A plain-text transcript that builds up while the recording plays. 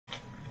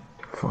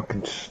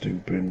Fucking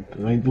stupid.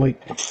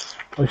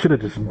 I should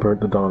have just burnt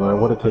the dawn. I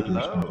would have taken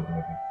Hello.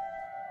 responsibility.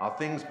 Are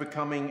things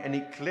becoming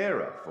any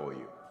clearer for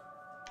you?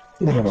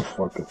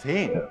 Motherfucker.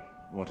 Thing,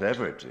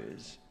 whatever it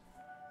is,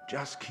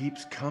 just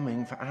keeps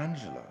coming for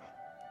Angela.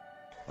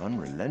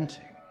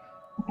 Unrelenting.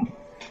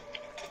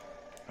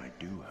 I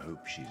do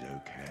hope she's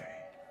okay.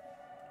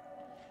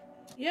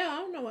 Yeah, I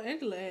don't know what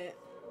Angela at.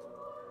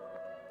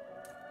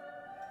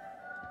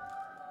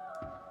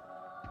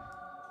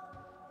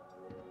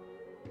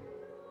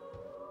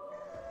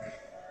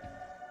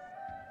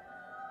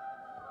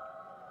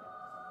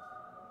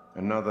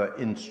 Another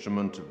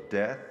instrument of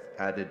death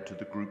added to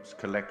the group's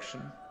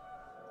collection.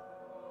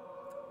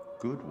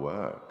 Good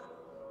work.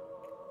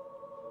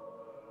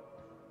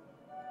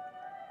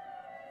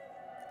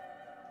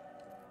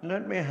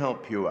 Let me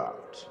help you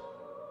out.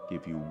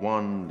 Give you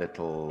one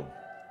little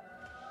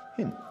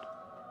hint.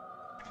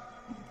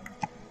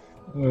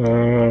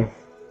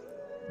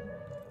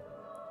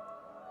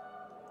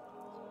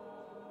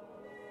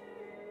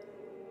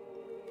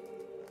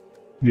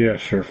 Yeah,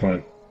 sure,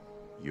 fine.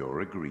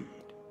 You're agreed.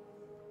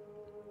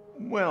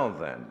 Well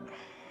then,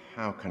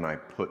 how can I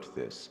put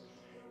this?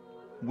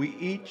 We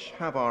each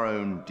have our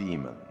own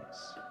demons.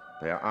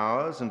 They are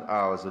ours and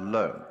ours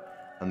alone,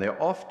 and they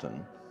are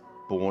often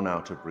born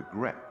out of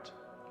regret.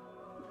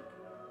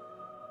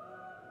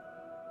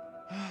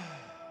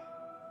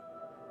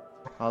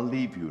 I'll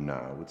leave you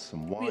now with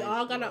some wise We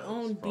all got our words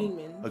own from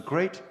demons. a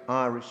great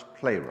Irish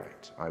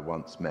playwright I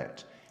once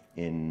met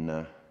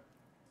in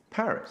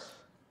Paris,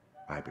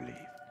 I believe.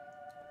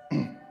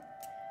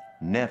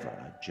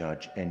 Never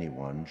judge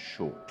anyone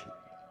shortly.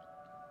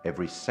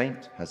 Every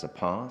saint has a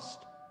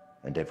past,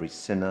 and every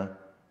sinner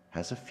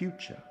has a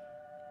future.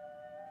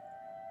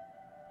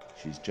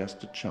 She's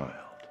just a child.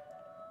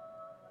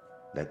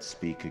 Let's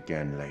speak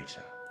again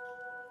later.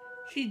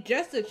 She's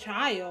just a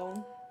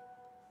child.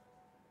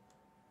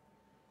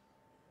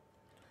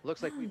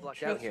 Looks like we've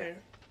lucked out Trust here. her.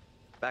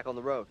 Back on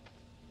the road.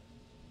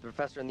 The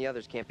professor and the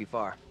others can't be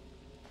far.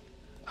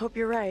 Hope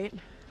you're right.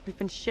 We've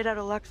been shit out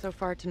of luck so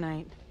far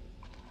tonight.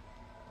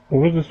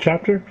 What was this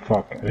chapter?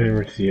 Fuck, I didn't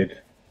even see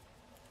it.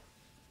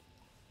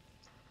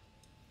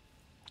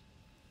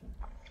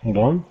 Hold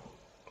on.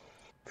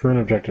 Current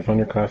objective, on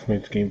your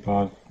classmates' game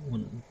pause.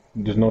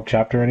 There's no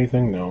chapter or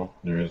anything? No,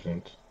 there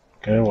isn't.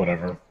 Okay,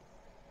 whatever.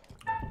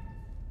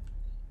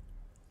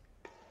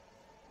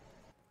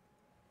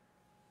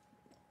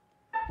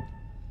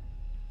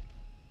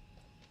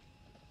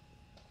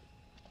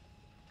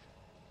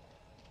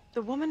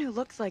 The woman who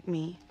looks like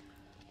me.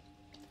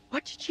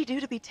 What did she do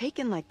to be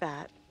taken like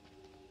that?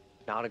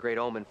 Not a great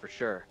omen for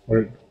sure.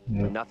 Where,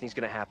 yeah. But nothing's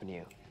gonna happen to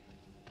you.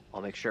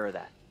 I'll make sure of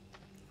that.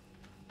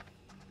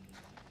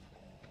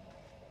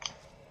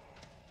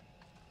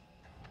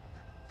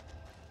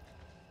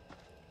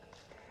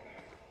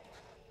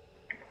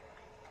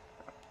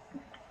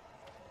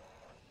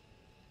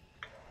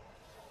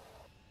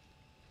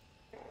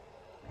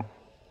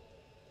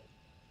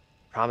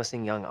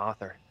 Promising young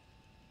author.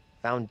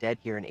 Found dead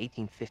here in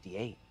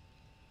 1858.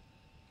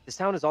 This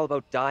town is all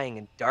about dying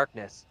and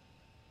darkness.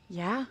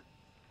 Yeah?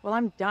 Well,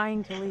 I'm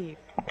dying to leave.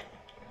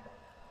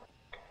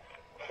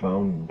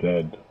 Found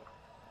dead.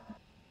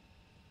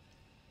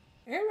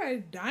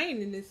 Everybody's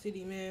dying in this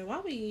city, man. Why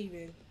we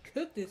even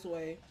cook this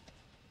way?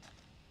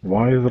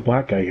 Why is the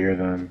black guy here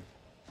then?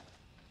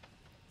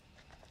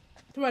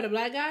 What, the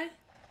black guy?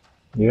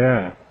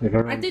 Yeah, if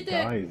everyone think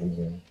that- dies in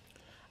here.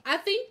 I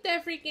think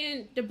that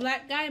freaking the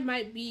black guy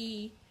might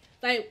be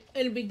like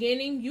in the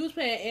beginning. You was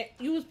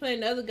playing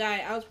the other guy.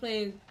 I was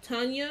playing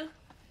Tanya,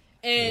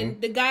 and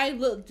the guy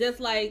looked just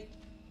like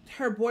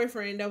her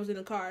boyfriend that was in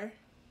the car.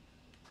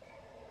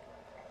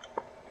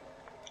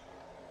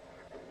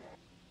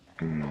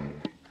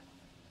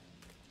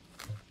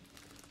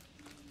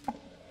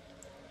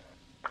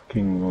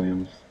 King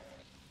Williams.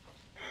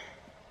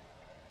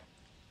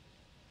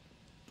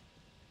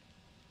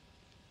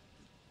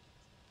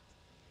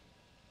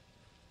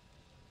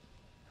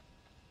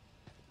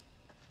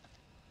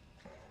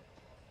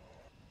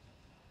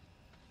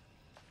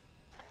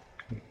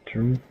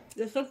 True.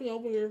 There's something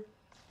over here.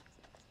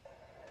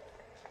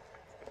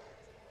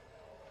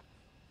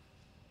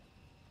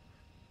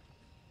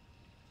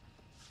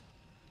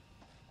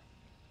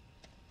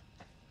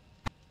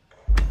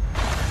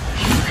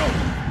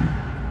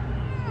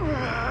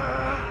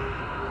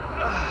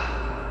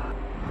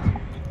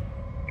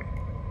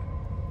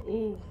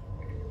 Ooh.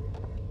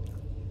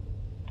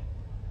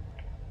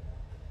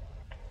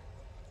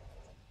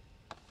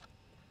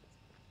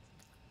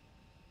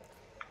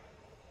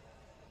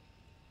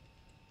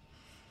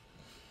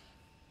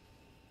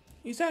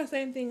 You saw the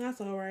same thing I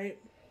saw, right?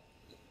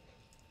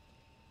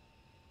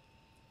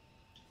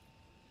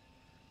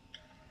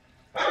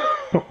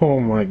 Oh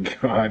my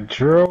god,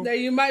 Drew. That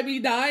you might be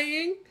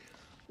dying?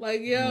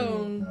 Like,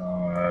 yo.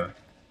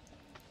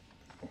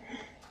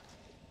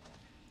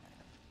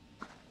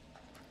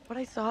 What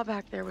I saw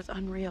back there was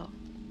unreal.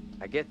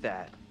 I get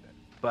that,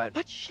 but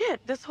But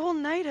shit, this whole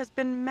night has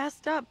been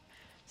messed up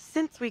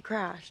since we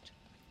crashed.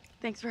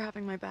 Thanks for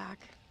having my back.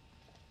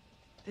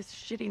 This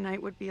shitty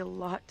night would be a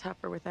lot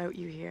tougher without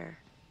you here.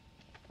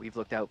 We've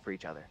looked out for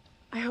each other.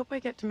 I hope I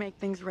get to make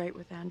things right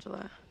with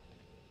Angela.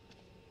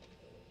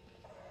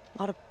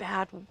 A lot of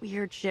bad,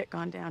 weird shit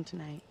gone down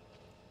tonight.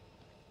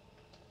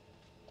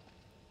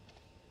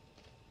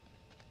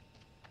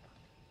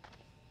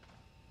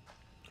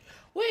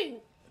 Wait,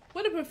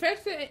 what, the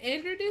professor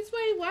entered this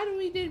way?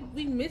 Why did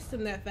we miss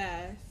him that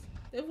fast?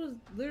 It was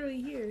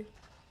literally here.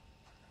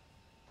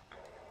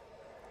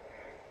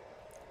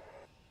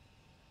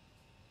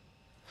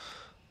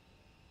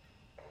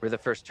 We're the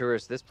first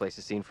tourists this place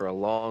has seen for a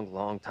long,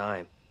 long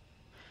time.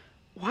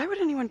 Why would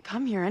anyone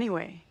come here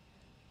anyway?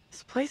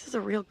 This place is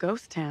a real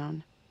ghost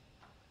town.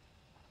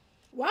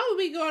 Why would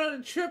we go on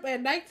a trip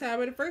at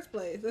nighttime in the first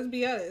place? Let's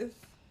be honest.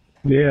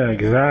 Yeah,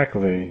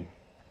 exactly.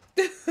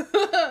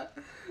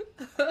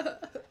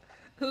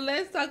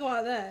 Let's talk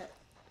about that.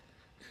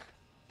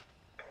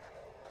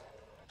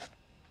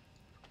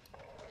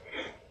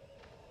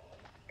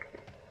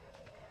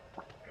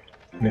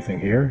 Anything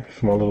here?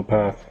 Small little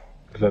path.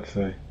 What does that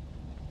say?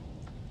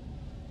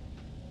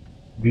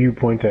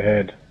 Viewpoint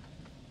ahead.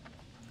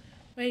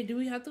 Wait, do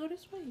we have to go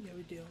this way? Yeah,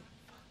 we do.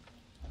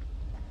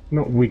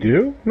 No, we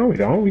do? No, we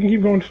don't. We can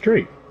keep going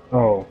straight.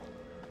 Oh.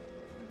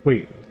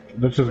 Wait,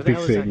 let's just Where the be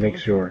hell is safe, that make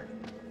coming sure.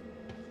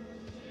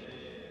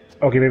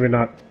 Okay, maybe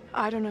not.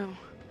 I don't know.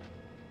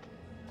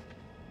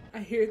 I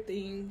hear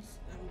things.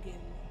 I'm getting.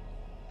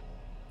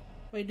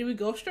 Wait, do we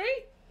go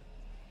straight?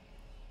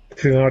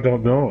 See, I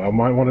don't know. I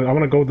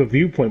want to go to the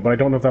viewpoint, but I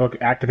don't know if that'll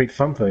activate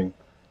something.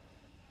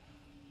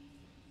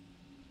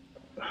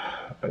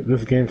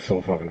 This game's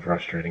so fucking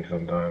frustrating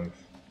sometimes.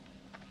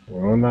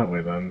 We're on that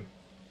way then.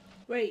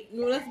 Wait,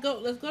 well, let's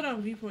go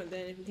down viewpoint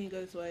then if we can go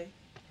this way.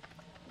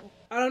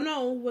 I don't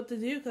know what to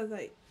do because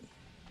like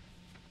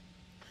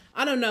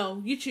I don't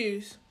know. You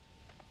choose.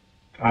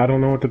 I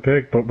don't know what to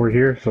pick, but we're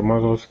here, so might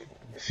as well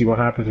see what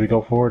happens if we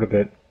go forward a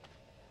bit.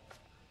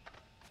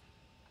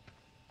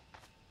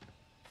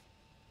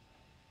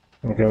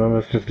 Okay, then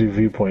let's just do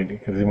viewpoint,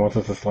 because he wants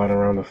us to slide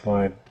around the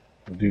slide.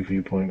 We'll do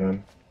viewpoint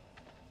then.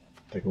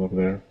 Take a look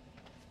there.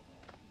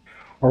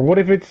 Or what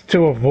if it's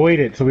to avoid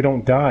it so we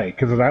don't die?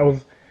 Because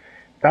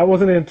that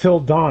wasn't until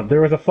dawn.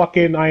 There was a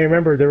fucking, I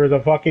remember there was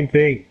a fucking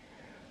thing.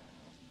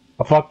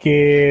 A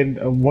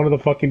fucking, one of the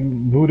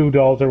fucking voodoo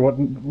dolls or what,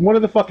 one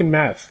of the fucking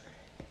masks.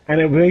 And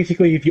it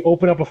basically, if you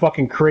open up a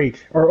fucking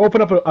crate, or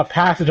open up a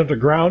passage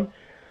underground,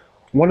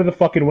 one of the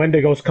fucking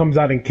Wendigos comes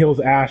out and kills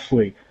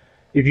Ashley.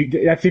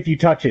 That's if you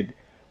touch it.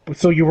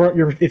 So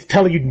it's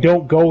telling you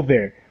don't go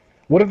there.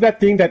 What if that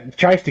thing that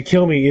tries to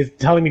kill me is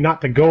telling me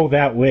not to go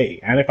that way?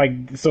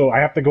 And so I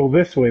have to go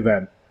this way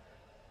then.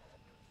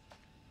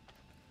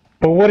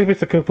 But what if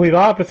it's the complete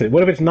opposite?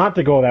 What if it's not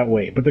to go that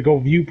way, but to go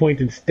viewpoint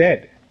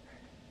instead?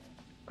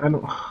 I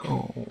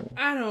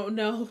don't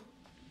know.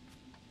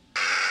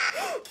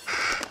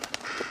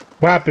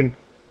 What happened?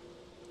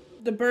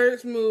 The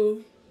birds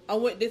move. I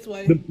went this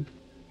way.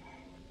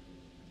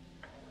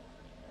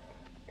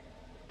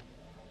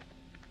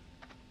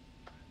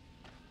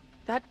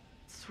 That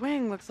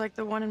swing looks like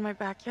the one in my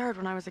backyard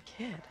when I was a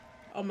kid.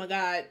 Oh my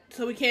god.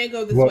 So we can't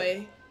go this What?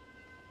 way.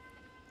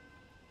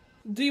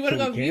 Do you want to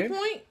So go we can?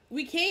 viewpoint?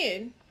 We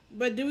can.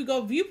 But do we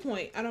go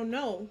viewpoint? I don't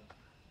know.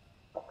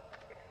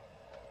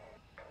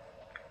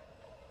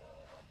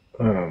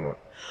 I don't know.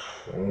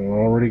 We're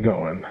already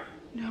going.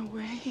 No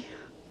way.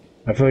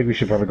 I feel like we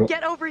should probably go.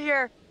 Get over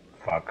here!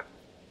 Fuck.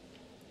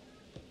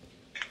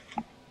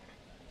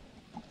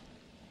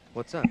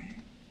 What's up?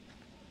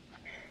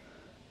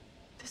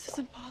 This is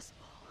impossible.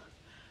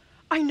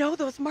 I know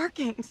those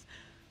markings.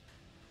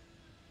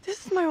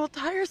 This is my old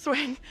tire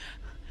swing.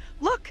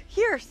 Look,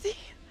 here, see?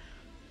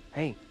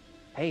 Hey,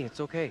 it's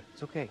okay.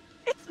 It's okay.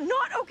 It's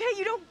not okay,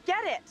 you don't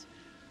get it.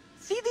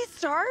 See these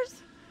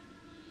stars?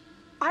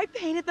 I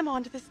painted them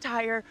onto this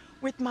tire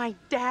with my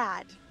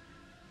dad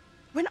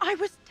when I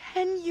was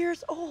 10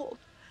 years old.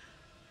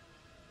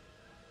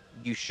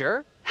 You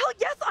sure? Hell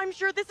yes, I'm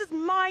sure this is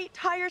my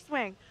tire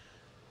swing.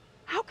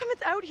 How come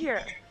it's out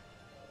here?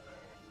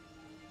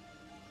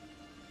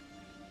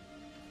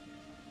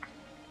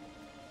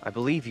 I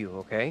believe you,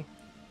 okay?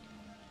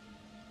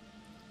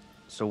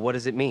 So what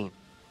does it mean?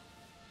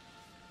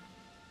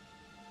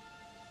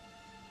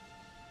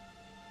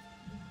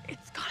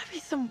 It's gotta be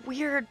some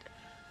weird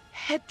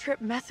head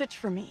trip message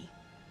for me.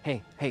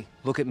 Hey,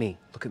 look at me.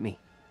 Look at me.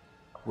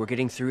 We're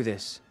getting through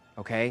this,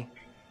 okay?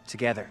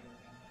 Together.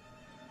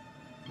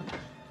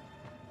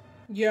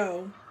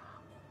 Yo.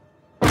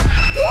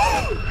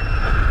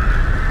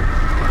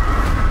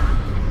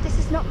 This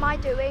is not my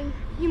doing.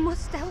 You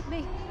must help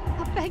me.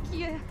 I beg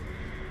you.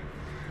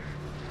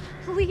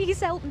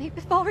 Please help me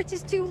before it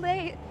is too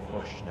late.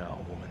 Hush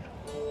now, woman.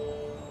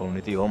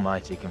 Only the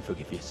Almighty can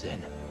forgive your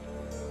sin.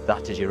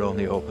 That is your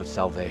only hope of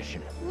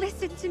salvation.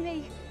 Listen to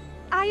me.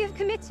 I have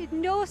committed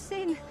no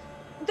sin.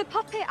 The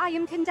puppet I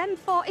am condemned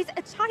for is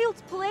a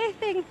child's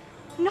plaything.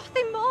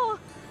 Nothing more.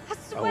 I I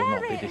swear will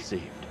not be it.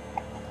 deceived.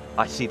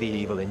 I see the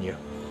evil in you.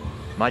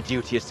 My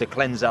duty is to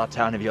cleanse our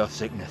town of your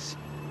sickness.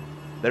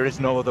 There is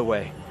no other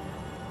way.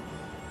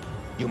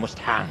 You must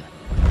hang.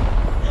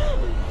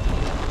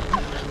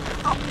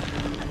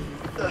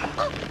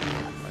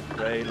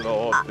 pray,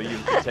 Lord, for you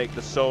to take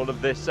the soul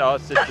of this, our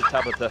sister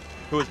Tabitha,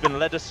 who has been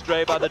led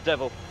astray by the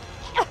devil,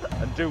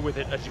 and do with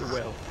it as you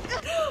will.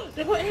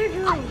 They go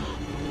Andrew.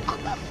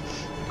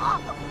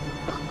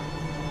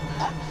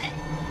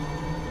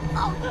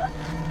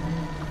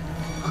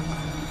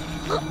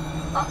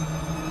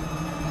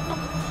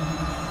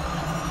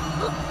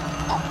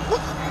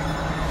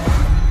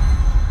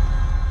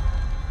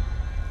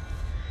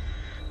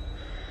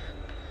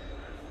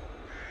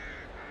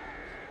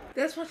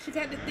 That's why she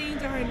got the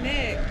things on her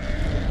neck.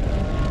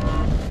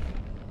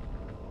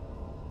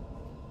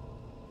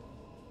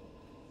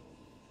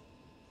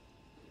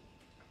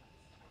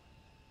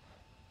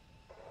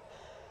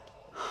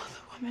 Oh,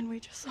 the woman we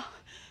just saw,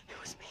 it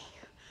was me.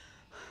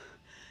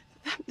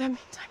 That means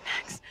I'm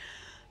next.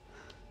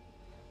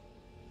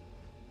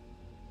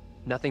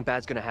 Nothing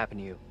bad's gonna happen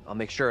to you. I'll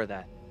make sure of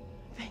that.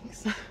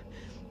 Thanks.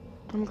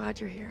 I'm glad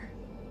you're here.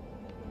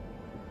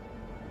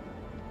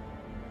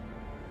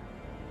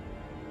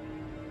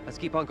 Let's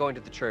keep on going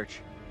to the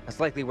church. That's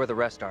likely where the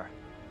rest are.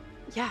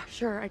 Yeah,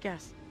 sure, I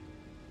guess.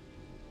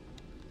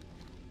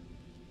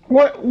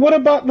 What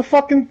about the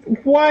fucking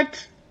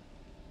what?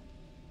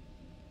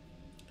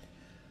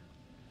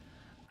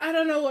 I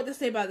don't know what to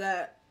say about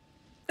that.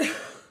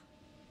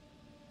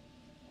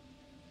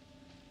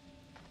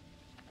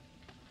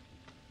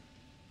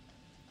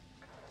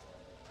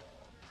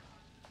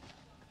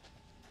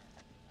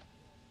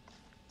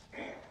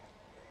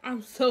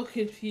 I'm so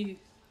confused.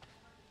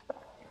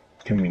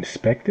 Can we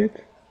inspect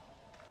it?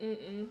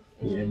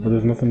 Yeah, but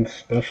there's nothing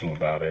special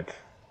about it.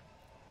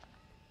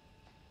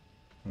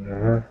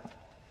 Do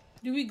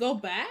we go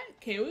back?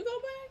 Can we go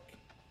back?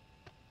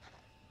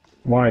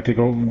 Why, to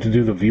go to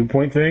do the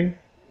viewpoint thing?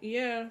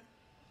 Yeah.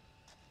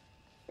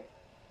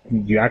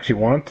 You actually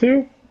want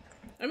to?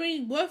 I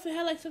mean, what if it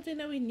had like something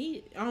that we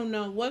need? I don't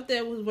know. What if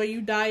that was where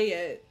you die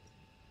at?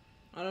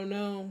 I don't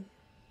know.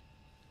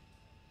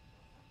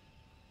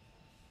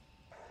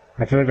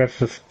 I feel like that's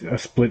just a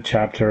split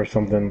chapter or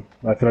something.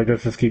 I feel like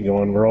let's just keep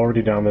going. We're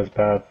already down this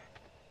path.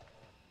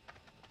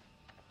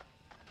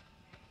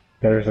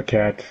 There's a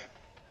cat.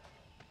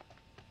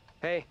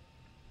 Hey,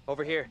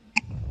 over here.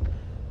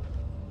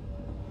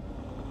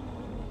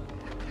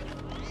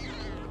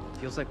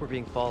 Feels like we're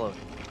being followed.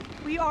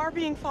 We are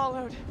being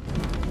followed.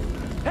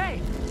 Hey!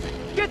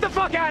 Get the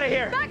fuck out of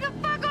here! Back the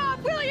fuck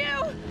off, will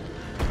you?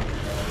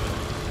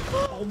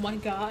 Oh my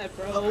god,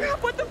 bro. Oh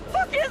crap, what the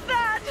fuck is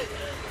that?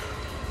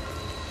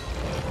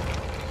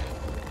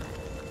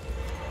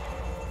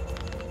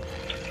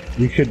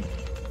 You should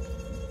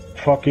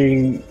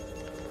fucking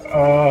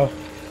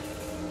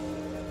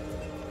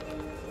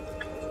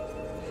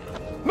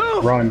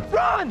Move! run.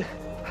 Run!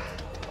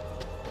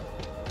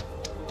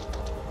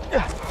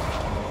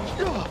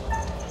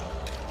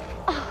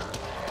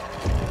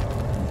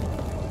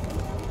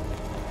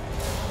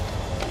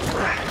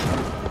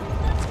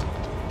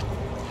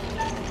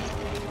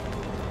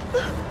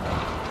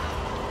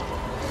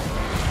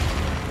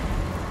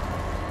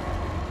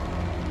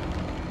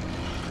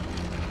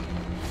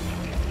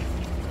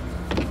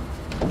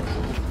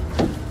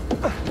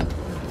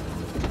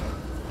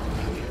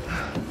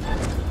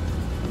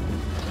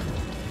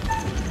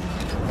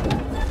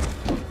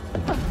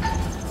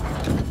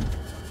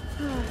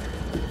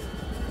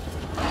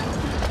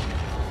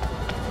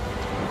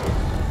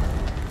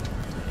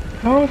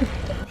 How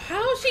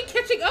is she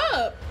catching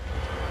up?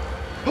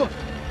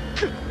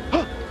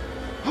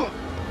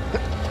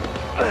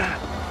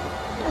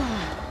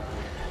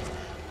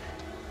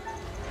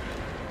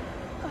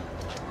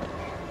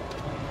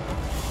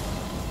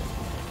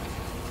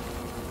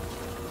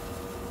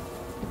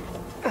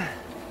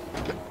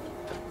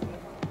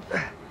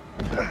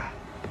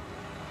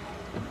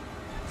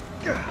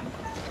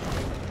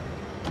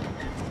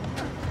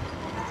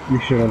 You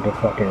shouldn't have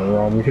fucking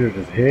run. We should have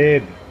just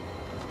hid.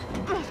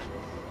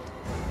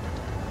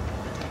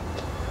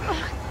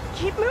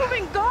 Keep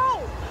moving,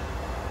 go!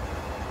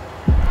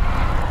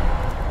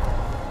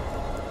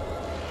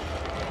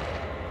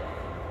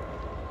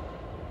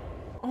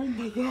 Oh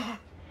my god.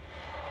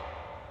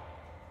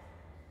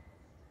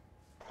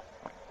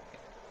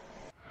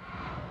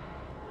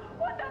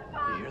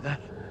 You hear that?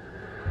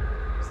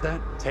 Is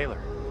that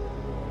Taylor?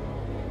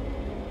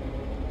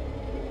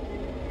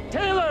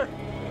 Taylor!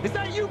 Is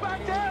that you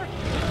back there?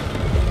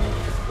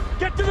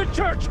 Get to the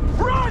church!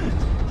 Run!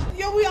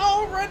 Yo, we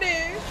all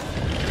running.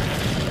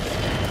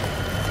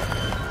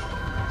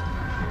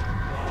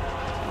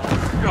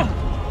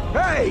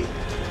 Hey!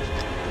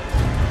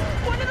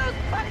 One of those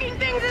fucking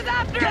things is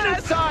after Get us!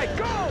 inside!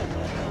 Go!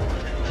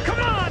 Come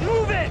on,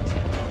 move it!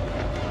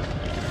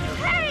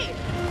 Hey!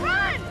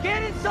 Run!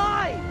 Get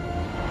inside!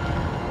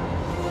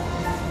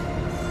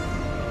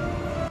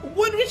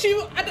 What did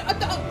you? What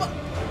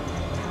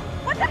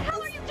the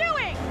hell are you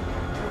doing?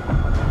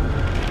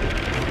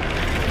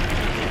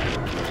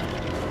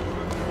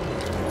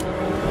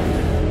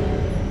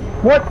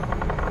 What?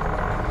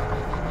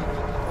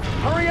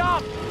 Hurry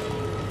up!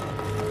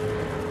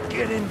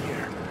 Get in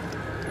here.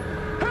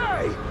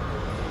 Hey!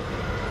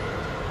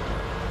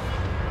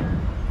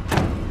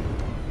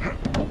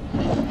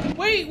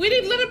 Wait, Wait, we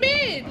didn't let him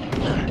in.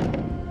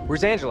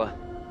 Where's Angela?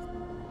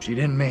 She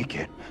didn't make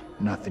it.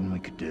 Nothing we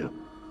could do.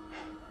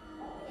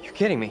 You're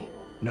kidding me.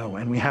 No,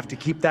 and we have to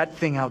keep that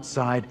thing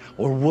outside,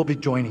 or we'll be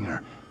joining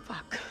her.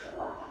 Fuck.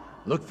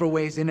 Look for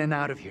ways in and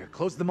out of here.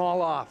 Close them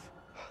all off.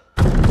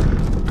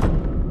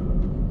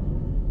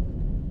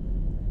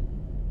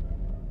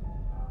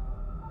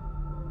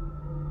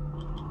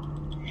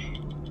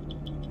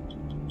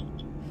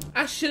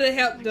 I should have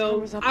helped though.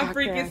 was up I back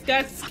freaking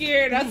there. got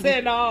scared. I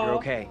said no. You're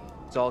okay.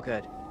 It's all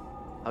good.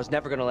 I was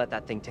never gonna let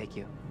that thing take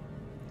you.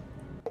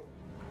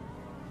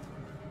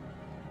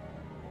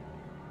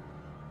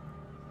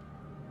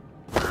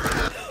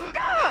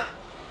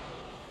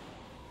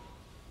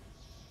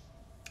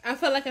 I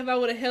felt like if I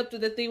would have helped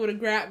it, the thing would have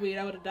grabbed me and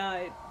I would have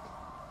died.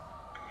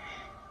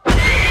 I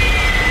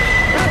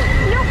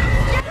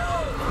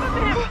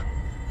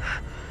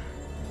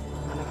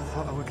never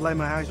thought I would lay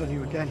my eyes on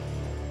you again.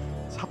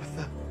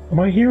 Tabitha. Am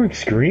I hearing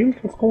screams?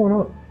 What's going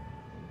on?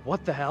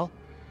 What the hell?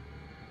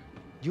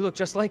 You look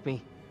just like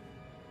me.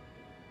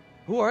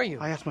 Who are you?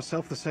 I asked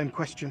myself the same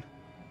question.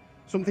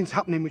 Something's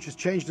happening which has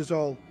changed us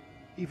all.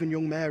 Even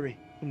young Mary.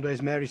 Some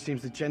days Mary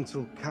seems the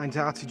gentle,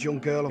 kind-hearted young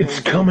girl I've It's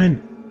always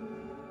coming!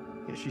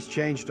 Yet she's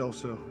changed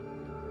also.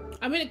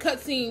 I'm in a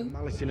cutscene.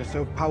 Malice in her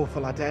so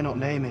powerful I dare not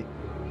name it.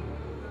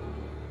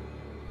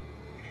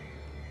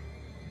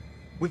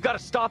 We've got to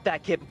stop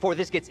that kid before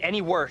this gets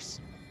any worse.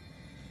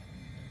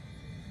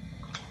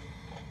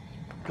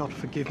 God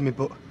forgive me,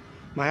 but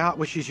my heart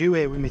wishes you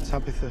here with me,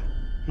 Tabitha,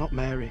 not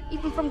Mary.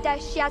 Even from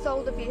death, she has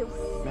hold of you.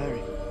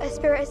 Mary. Her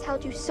spirit has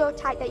held you so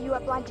tight that you are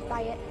blinded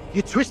by it.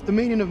 You twist the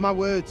meaning of my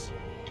words.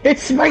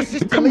 It's My my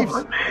sister Come lives.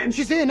 on, man!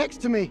 She's here next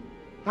to me.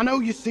 I know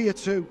you see her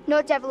too.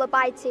 No devil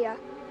abides here.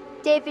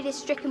 David is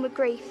stricken with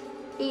grief.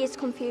 He is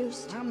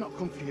confused. I'm not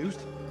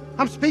confused.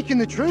 I'm speaking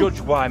the truth.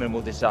 Judge Wyman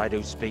will decide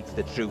who speaks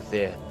the truth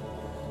here.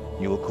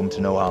 You will come to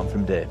no harm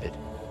from David.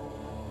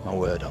 My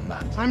word on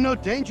that. I'm no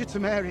danger to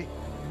Mary.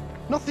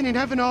 Nothing in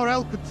heaven or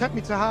hell could tempt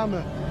me to harm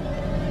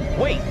her.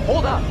 Wait,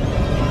 hold up!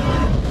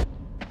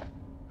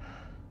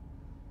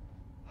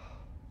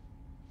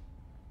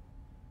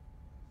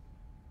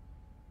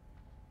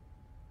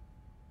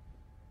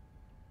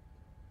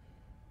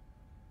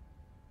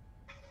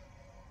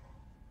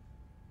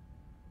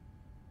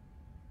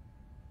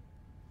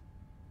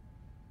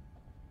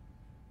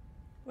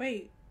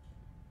 Wait.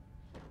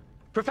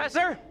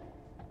 Professor?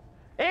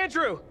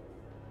 Andrew!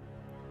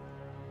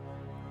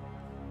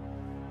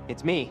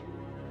 It's me.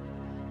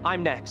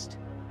 I'm next.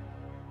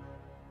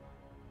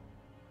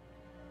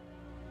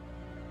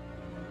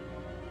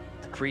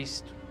 The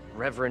priest,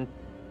 reverend,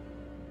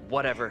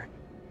 whatever,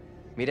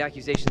 made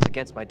accusations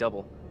against my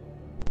double.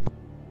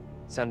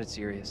 Sounded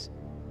serious.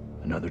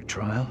 Another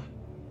trial?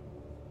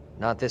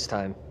 Not this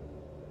time.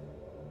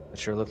 It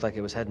sure looked like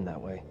it was heading that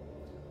way.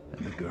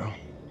 And the girl?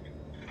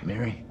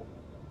 Mary?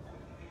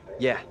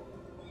 Yeah.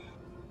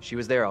 She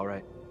was there all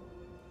right.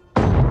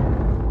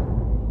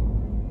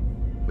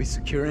 We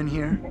secure in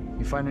here?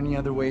 You find any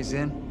other ways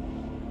in?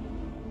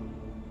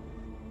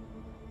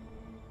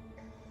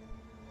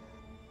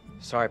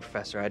 Sorry,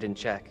 Professor, I didn't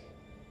check.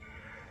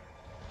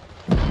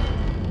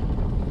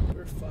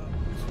 We're fucked.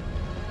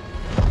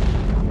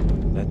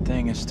 That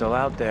thing is still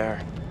out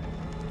there.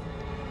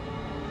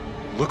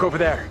 Look over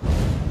there.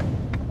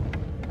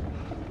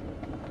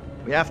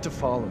 We have to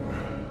follow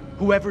her.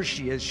 Whoever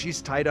she is,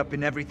 she's tied up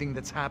in everything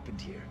that's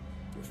happened here.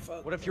 We're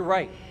fucked. What if you're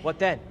right? What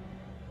then?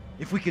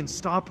 If we can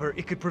stop her,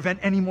 it could prevent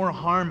any more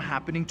harm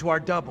happening to our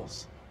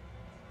doubles.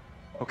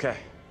 Okay.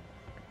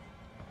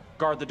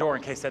 Guard the door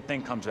in case that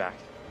thing comes back.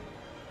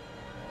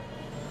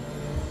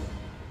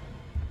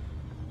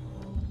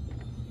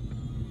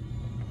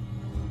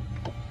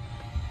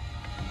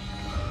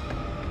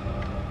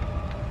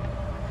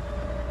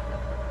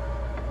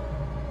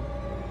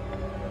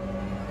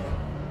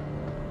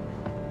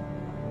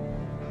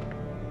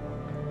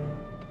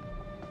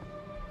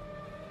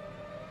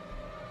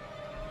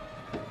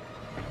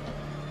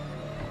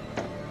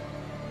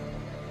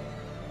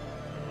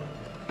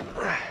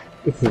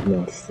 This is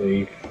not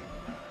safe.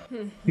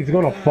 He's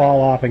gonna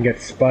fall off and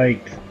get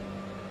spiked.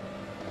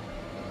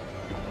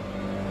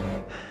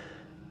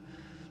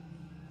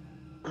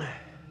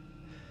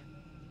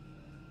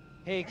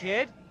 Hey,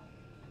 kid?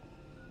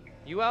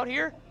 You out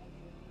here?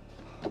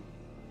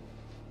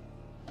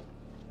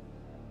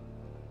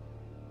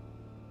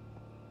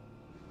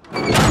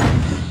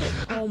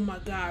 Oh my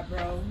god,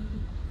 bro.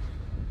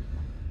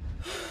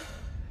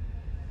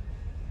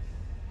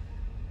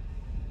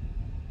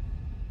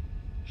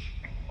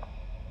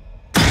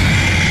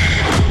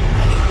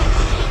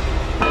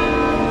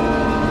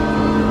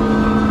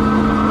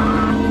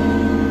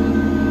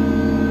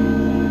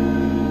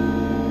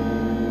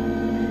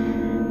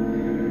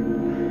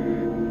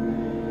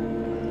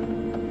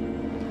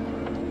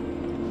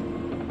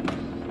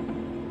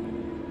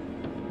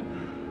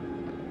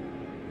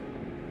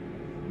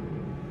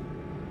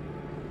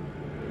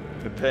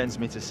 It pains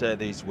me to say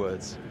these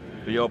words,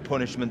 but your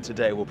punishment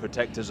today will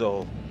protect us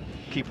all.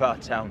 Keep our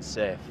town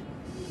safe.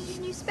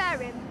 Can you spare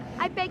him?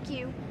 I beg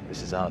you.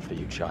 This is hard for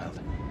you, child.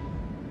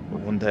 But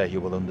one day you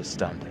will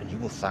understand, and you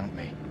will thank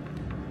me.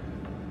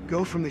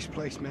 Go from this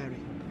place, Mary.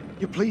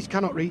 Your pleas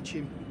cannot reach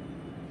him.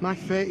 My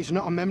fate is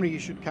not a memory you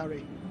should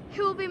carry.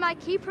 Who will be my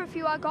keeper if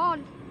you are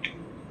gone?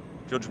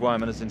 Judge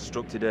Wyman has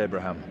instructed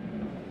Abraham.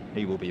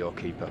 He will be your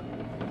keeper.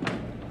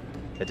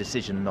 A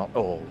decision not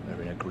all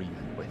are in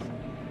agreement with.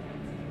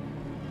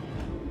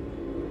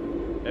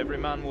 Every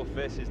man will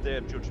face his day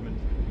of judgment.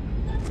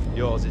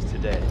 Yours is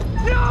today.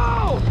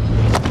 No!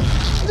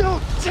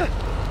 No!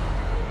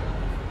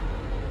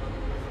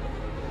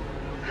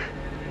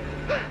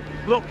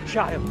 Look,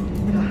 child.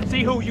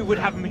 See who you would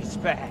have me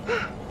spare.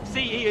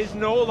 See he is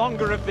no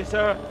longer of this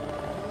earth.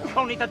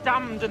 Only the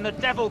damned and the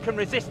devil can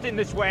resist in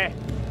this way.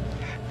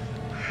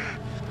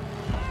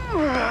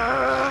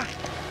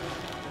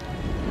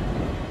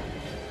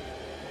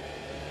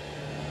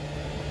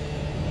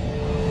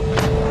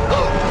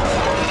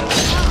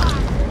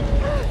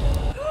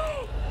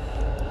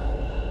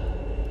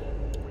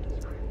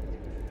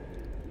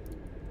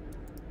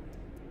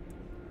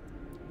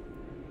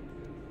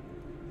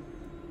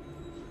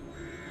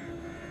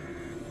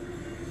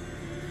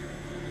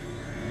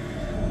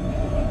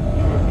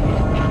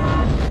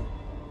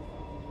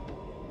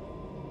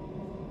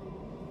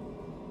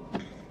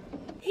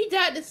 He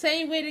died the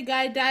same way the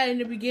guy died in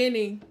the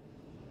beginning.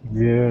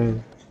 Yeah.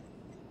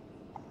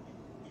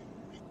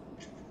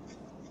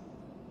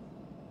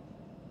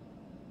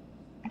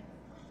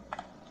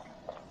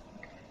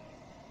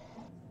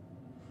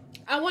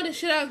 I wonder,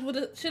 should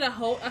I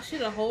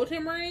hold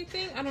him or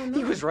anything? I don't know.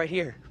 He was right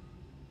here.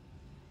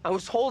 I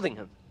was holding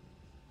him.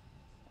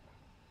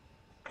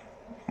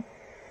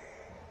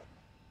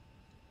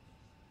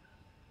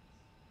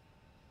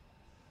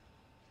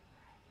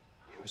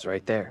 He was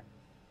right there.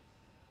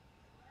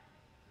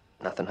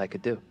 Nothing I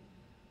could do.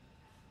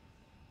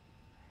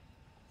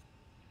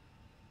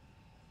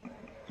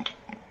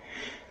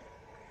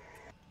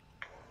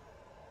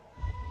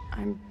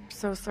 I'm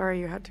so sorry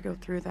you had to go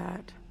through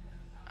that.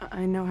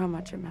 I know how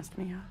much it messed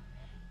me up.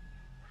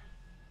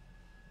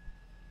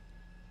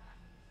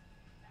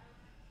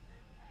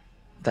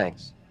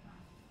 Thanks.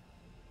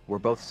 We're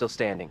both still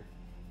standing.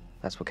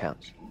 That's what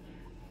counts.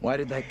 Why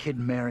did that kid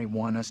Mary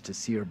want us to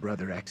see her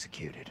brother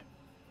executed?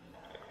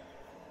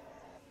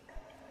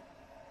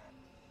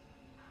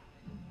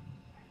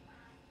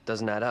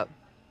 Doesn't add up.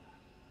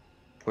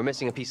 We're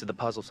missing a piece of the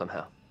puzzle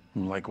somehow.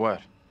 Like what?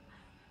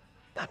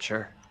 Not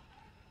sure.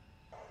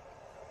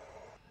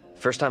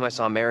 First time I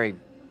saw Mary,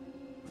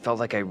 felt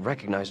like I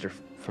recognized her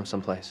from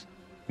someplace.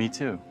 Me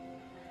too.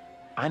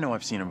 I know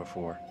I've seen her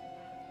before.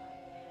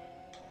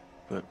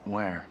 But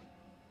where?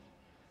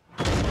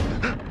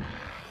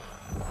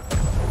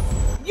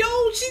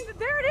 Yo, she's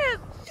there. It is.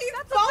 She's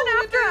That's something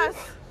after us.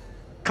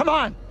 Come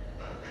on.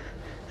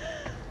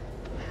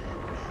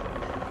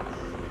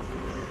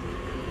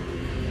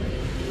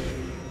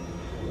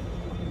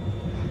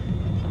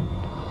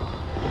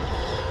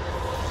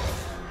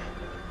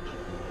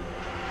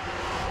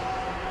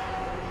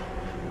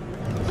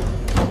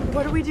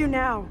 What do we do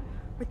now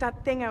with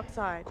that thing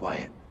outside?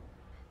 Quiet.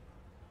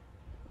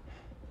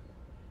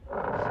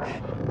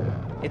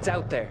 It's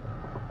out there.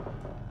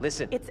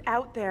 Listen. It's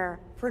out there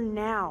for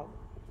now.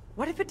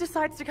 What if it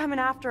decides to come in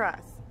after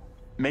us?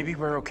 Maybe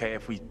we're okay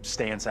if we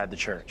stay inside the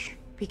church.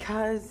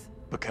 Because?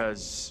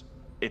 Because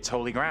it's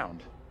holy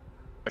ground.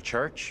 A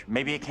church?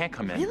 Maybe it can't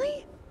come in.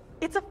 Really?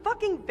 It's a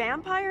fucking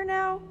vampire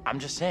now? I'm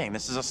just saying,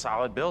 this is a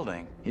solid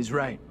building. He's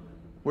right.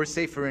 We're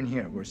safer in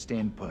here. We're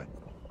staying put.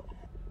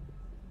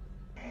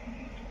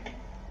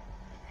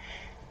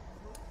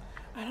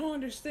 I don't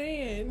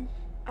understand.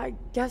 I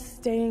guess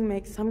staying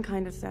makes some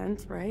kind of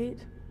sense, right?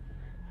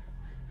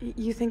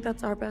 You think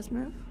that's our best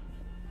move?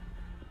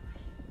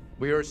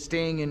 We are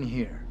staying in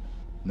here.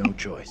 No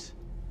choice.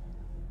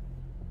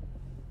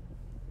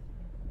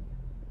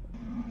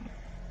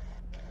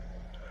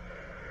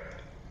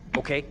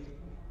 Okay,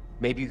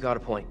 maybe you got a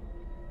point.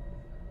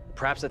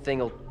 Perhaps the thing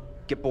will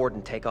get bored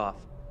and take off.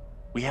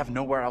 We have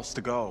nowhere else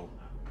to go.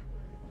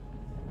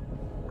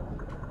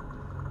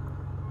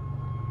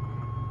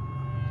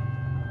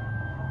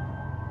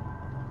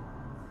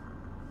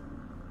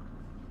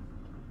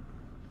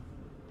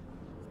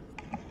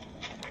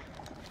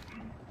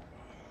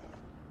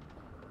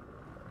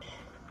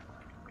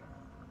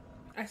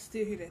 I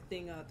still hear that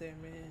thing out there,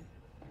 man.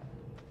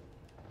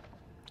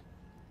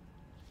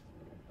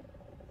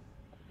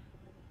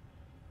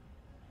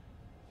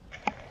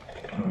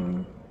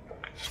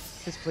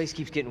 This place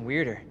keeps getting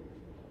weirder.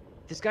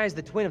 This guy's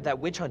the twin of that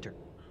witch hunter,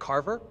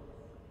 Carver?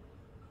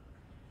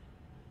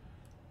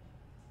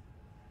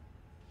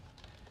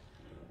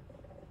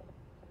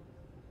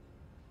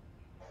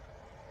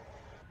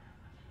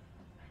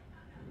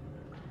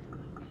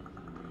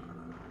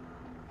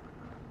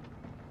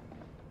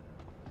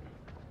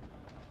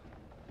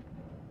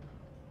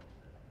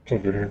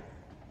 Over here.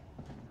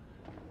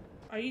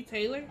 Are you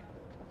Taylor?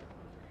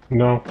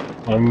 No,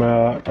 I'm,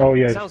 oh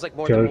yeah. Sounds like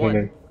more Taylor's than one.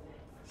 in.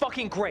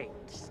 Fucking great.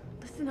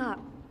 Listen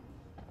up.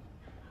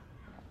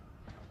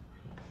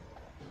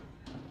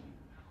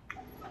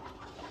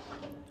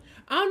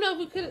 I don't know if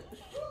we could.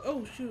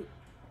 Oh shoot.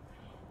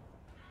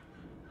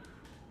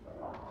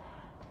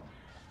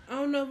 I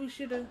don't know if we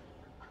should have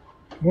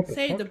What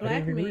saved the fuck? I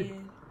black didn't even read.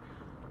 man.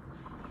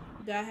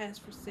 God has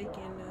forsaken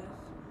us.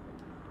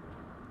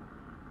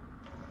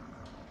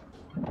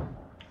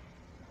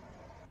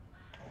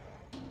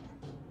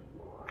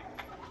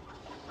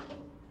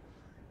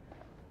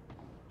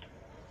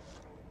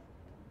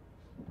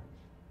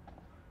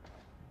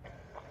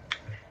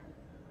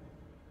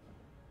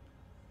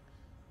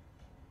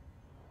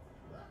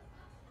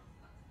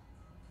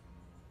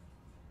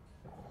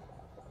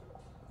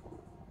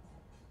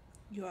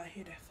 Yo, I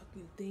hear that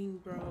fucking thing,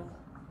 bro.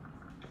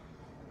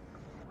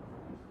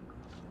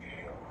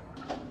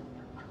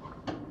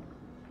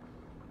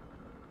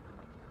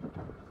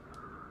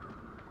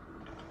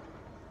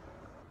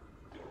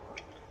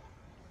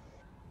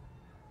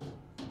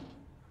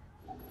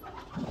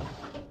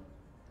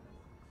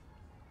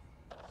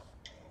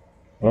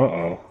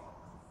 Uh-oh.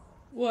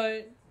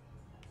 What?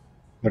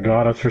 The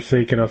god has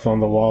forsaken us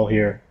on the wall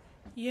here.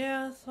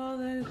 Yeah, I saw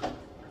that.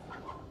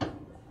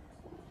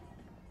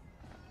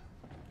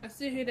 I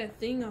still hear that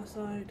thing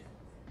outside.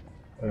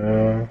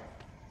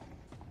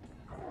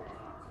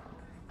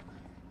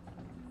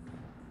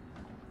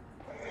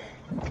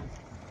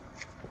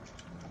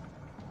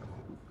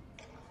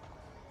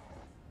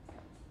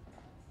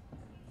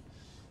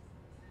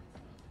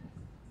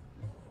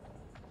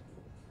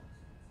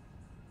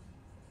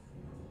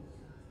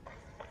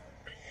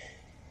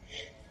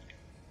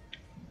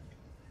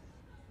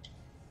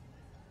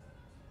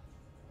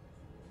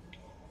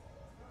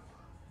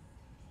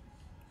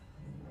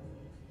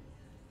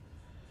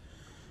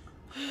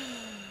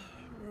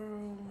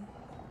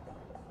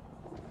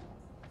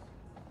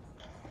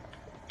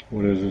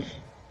 What is this?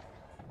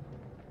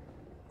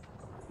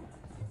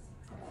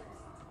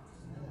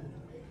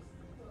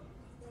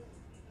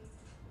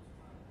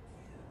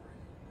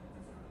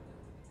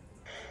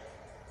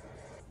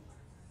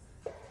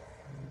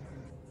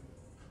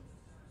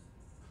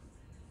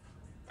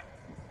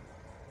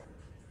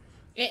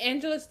 And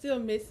Angela's still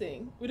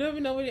missing. We don't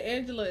even know where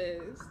Angela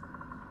is. What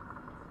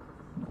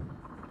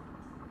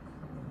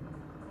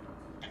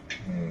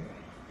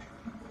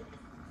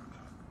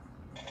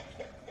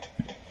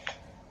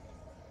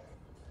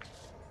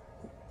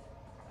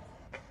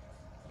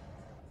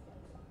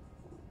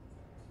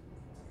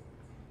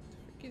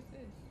is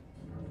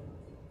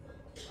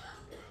this?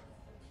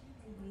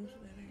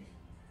 Newsletter.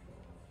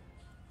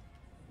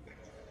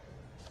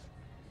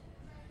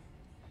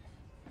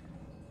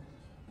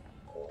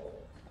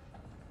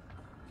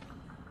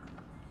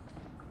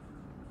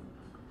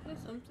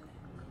 That's something.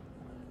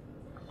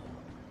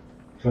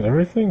 Is that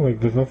everything? Like,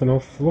 there's nothing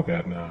else to look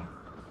at now.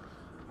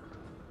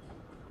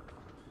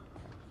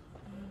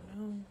 I don't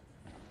know.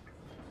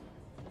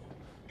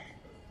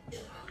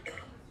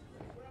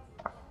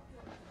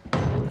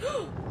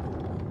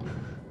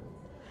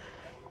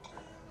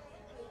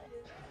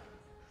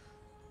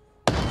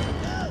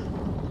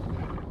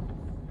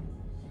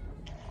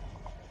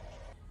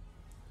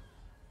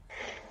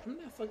 I'm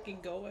not fucking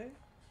going.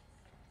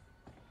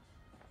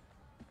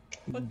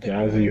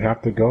 Jazzy, you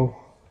have to go.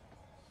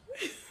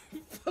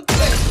 Fuck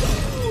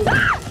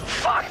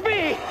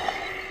me!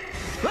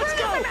 Let's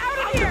go! I'm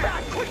out of here!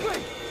 Back,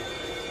 quickly!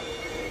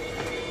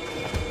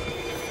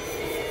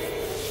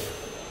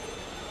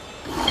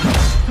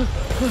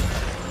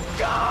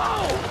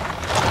 Go!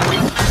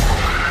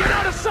 Get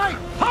out of sight!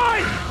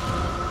 Hide!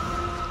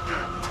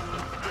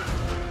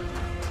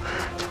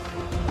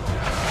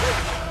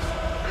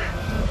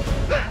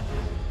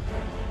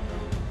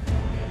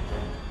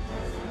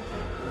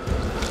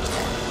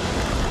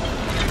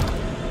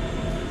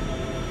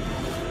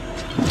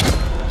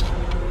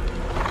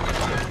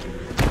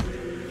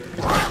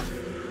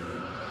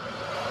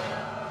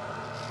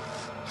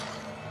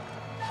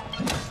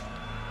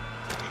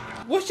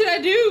 What should I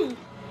do?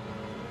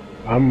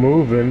 I'm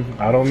moving.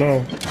 I don't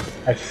know.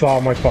 I saw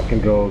my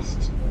fucking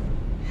ghost.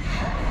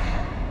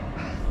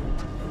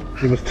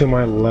 It was to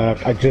my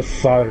left. I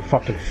just saw her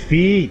fucking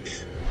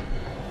feet.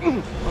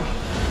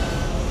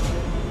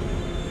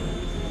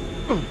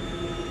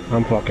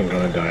 I'm fucking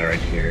gonna die right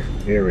here.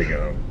 Here we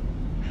go.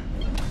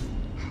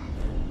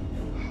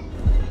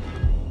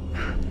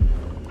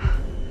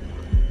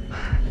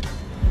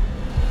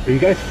 Are you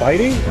guys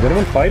fighting? Is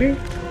anyone fighting?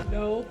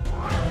 No.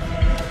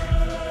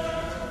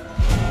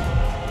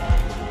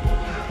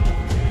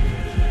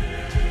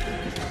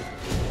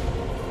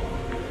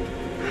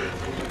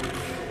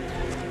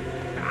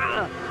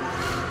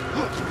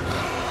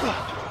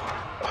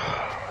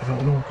 I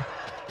don't know.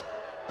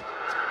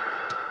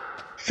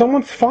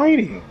 Someone's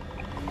fighting.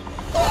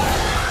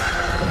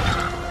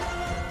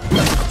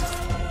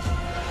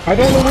 I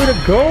don't know where to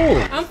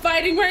go. I'm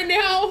fighting right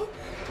now.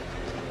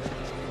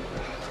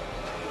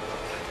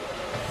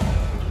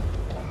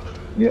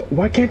 Yeah,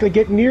 why can't I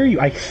get near you?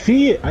 I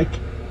see it.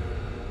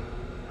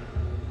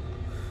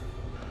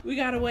 We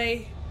got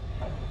away.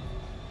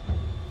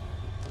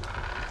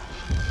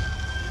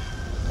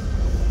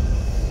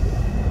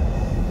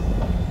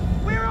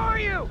 Where are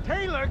you?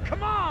 Taylor,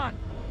 come on!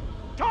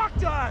 Talk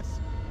to us!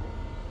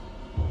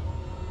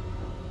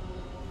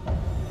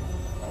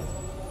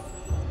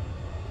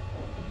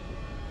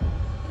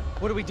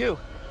 What do we do?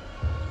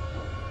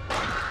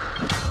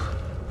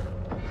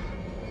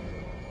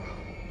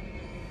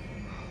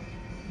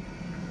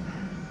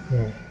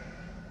 Hmm.